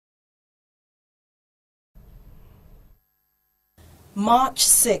March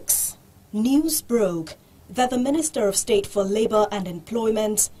 6, news broke that the Minister of State for Labour and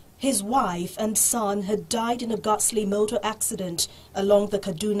Employment, his wife and son had died in a ghastly motor accident along the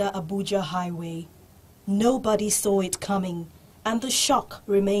Kaduna-Abuja highway. Nobody saw it coming, and the shock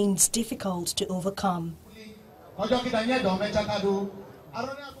remains difficult to overcome.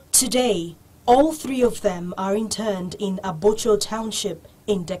 Today, all three of them are interned in Ocholi Township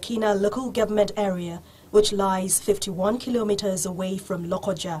in Dekina local government area, which lies 51 kilometers away from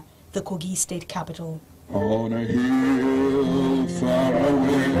Lokoja, the Kogi state capital. On a hill far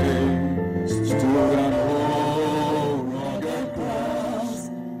away stood an old rugged cross,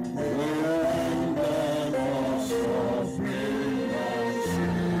 where the lost suffering was.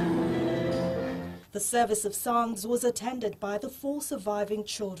 The service of songs was attended by the 4 surviving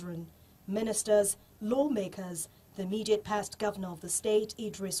children, ministers, lawmakers, the immediate past governor of the state,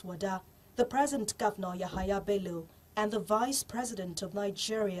 Idris Wada, the present governor, Yahaya Bello, and the vice president of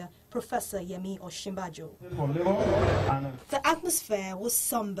Nigeria, Professor Yemi Osinbajo. The atmosphere was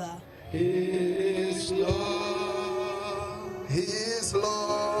somber. His Lord, His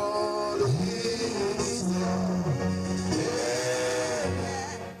Lord, His Lord.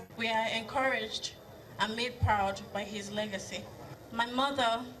 We are encouraged and made proud by his legacy. My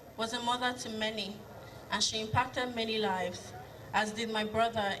mother was a mother to many, and she impacted many lives, as did my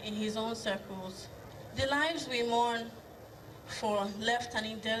brother in his own circles. The lives we mourn for left an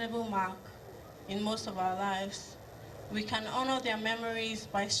indelible mark in most of our lives. We can honor their memories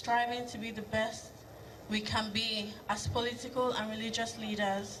by striving to be the best we can be as political and religious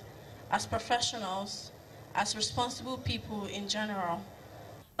leaders, as professionals, as responsible people in general.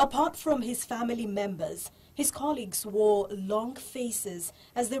 Apart from his family members, his colleagues wore long faces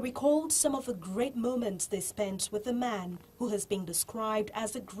as they recalled some of the great moments they spent with the man who has been described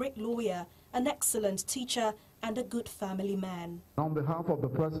as a great lawyer, an excellent teacher, and a good family man. On behalf of the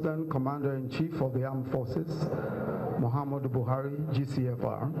President, Commander-in-Chief of the Armed Forces, Muhammadu Buhari,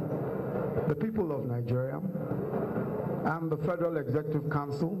 GCFR, the people of Nigeria, and the Federal Executive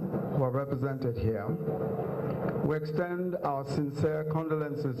Council who are represented here, we extend our sincere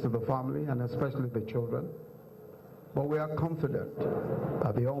condolences to the family and especially the children. But we are confident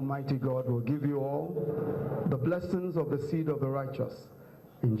that the Almighty God will give you all the blessings of the seed of the righteous.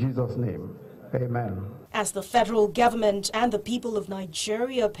 In Jesus' name, amen. As the federal government and the people of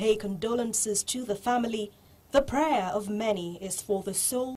Nigeria pay condolences to the family, the prayer of many is for the soul